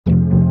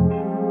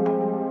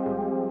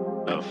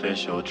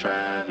official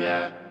Trev,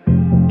 yeah.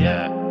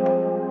 Yeah,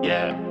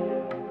 yeah,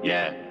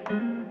 yeah,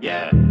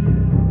 yeah,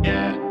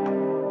 yeah,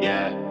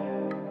 yeah,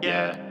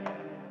 yeah,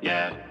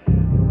 yeah,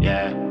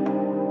 yeah,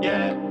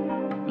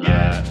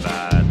 yeah,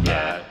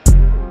 yeah,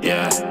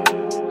 yeah.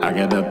 I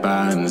get the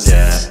bands,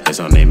 yeah. It's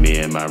only me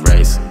and my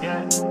race.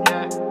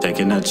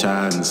 Taking a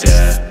chance,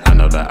 yeah. I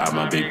know that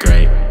I'ma be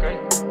great.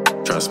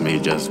 Trust me,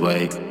 just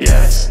wait,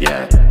 yeah,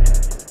 yeah.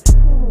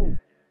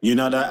 You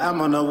know that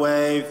I'm on a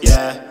wave,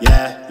 yeah,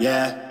 yeah,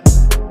 yeah.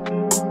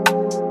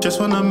 Just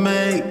wanna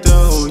make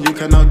dough, you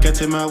cannot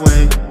get in my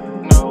way.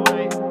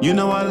 You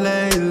know I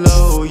lay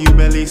low, you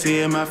barely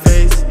see in my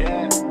face.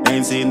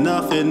 Ain't seen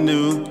nothing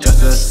new,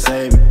 just the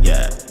same,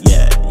 yeah,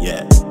 yeah,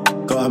 yeah.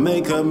 Gotta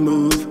make a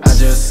move, I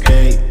just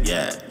skate,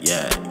 yeah,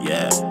 yeah,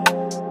 yeah.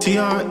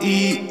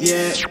 TRE,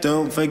 yeah,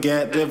 don't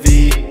forget the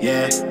V,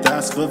 yeah,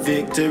 that's for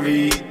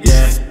victory,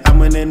 yeah. I'm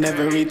winning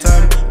every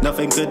time,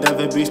 nothing could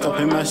ever be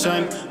stopping my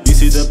shine. You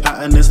see the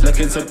pattern, it's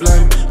looking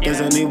sublime.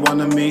 There's only one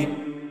of me,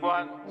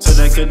 so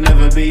there could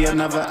never be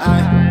another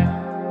I.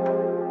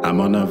 I'm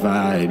on a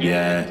vibe,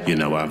 yeah, you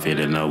know I'm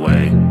feeling no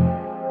way.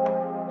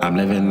 I'm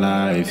living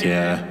life,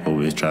 yeah,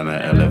 always trying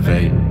to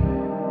elevate.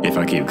 If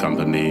I keep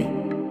company,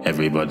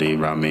 everybody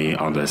around me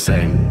on the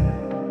same.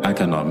 I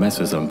cannot mess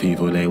with some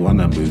people, they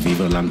wanna move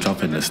evil, I'm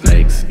dropping the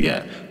snakes,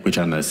 yeah. We're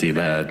tryna see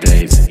better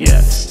days, yeah.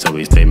 So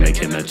we stay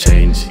making a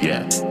change,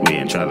 yeah. We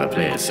ain't tryna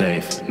play it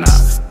safe, nah.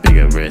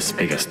 Bigger risk,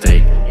 bigger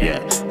stake, yeah.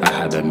 I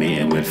had a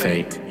meeting with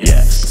fate,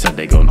 yeah. Said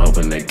they gon'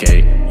 open the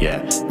gate,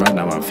 yeah. Right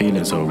now I'm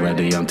feeling so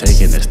ready, I'm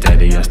taking it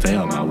steady, I stay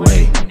on my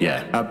way,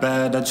 yeah. I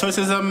bet the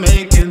choices I'm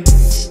making.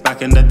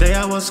 Back in the day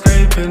I was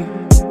scraping,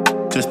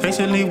 just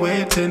patiently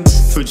waiting.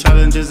 Through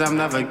challenges I'm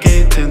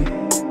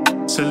navigating.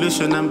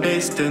 Solution I'm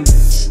based in.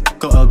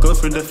 Gotta go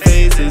through the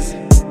phases.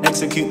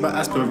 Execute my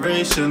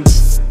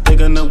aspirations. They're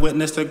gonna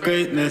witness the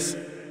greatness.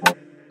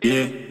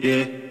 Yeah,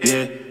 yeah,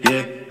 yeah,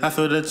 yeah. I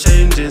feel the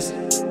changes.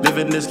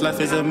 Living this life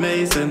is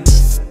amazing.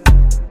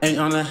 Ain't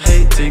on a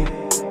hating.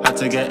 Had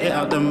to get it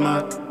out the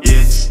mud.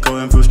 Yeah,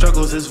 going through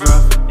struggles is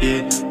rough.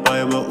 Yeah, but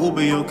it will all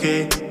be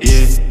okay.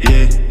 Yeah,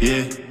 yeah,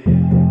 yeah.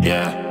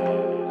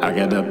 Yeah, I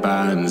get the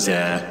bands.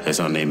 Yeah,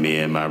 it's only me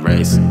and my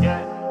race.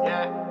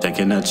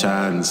 Taking a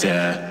chance,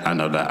 yeah. I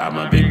know that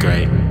I'ma be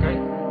great.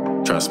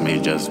 Trust me,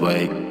 just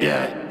wait,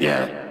 yeah,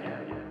 yeah.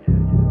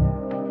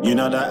 You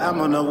know that I'm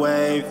on a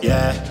wave,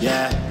 yeah,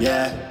 yeah,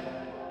 yeah.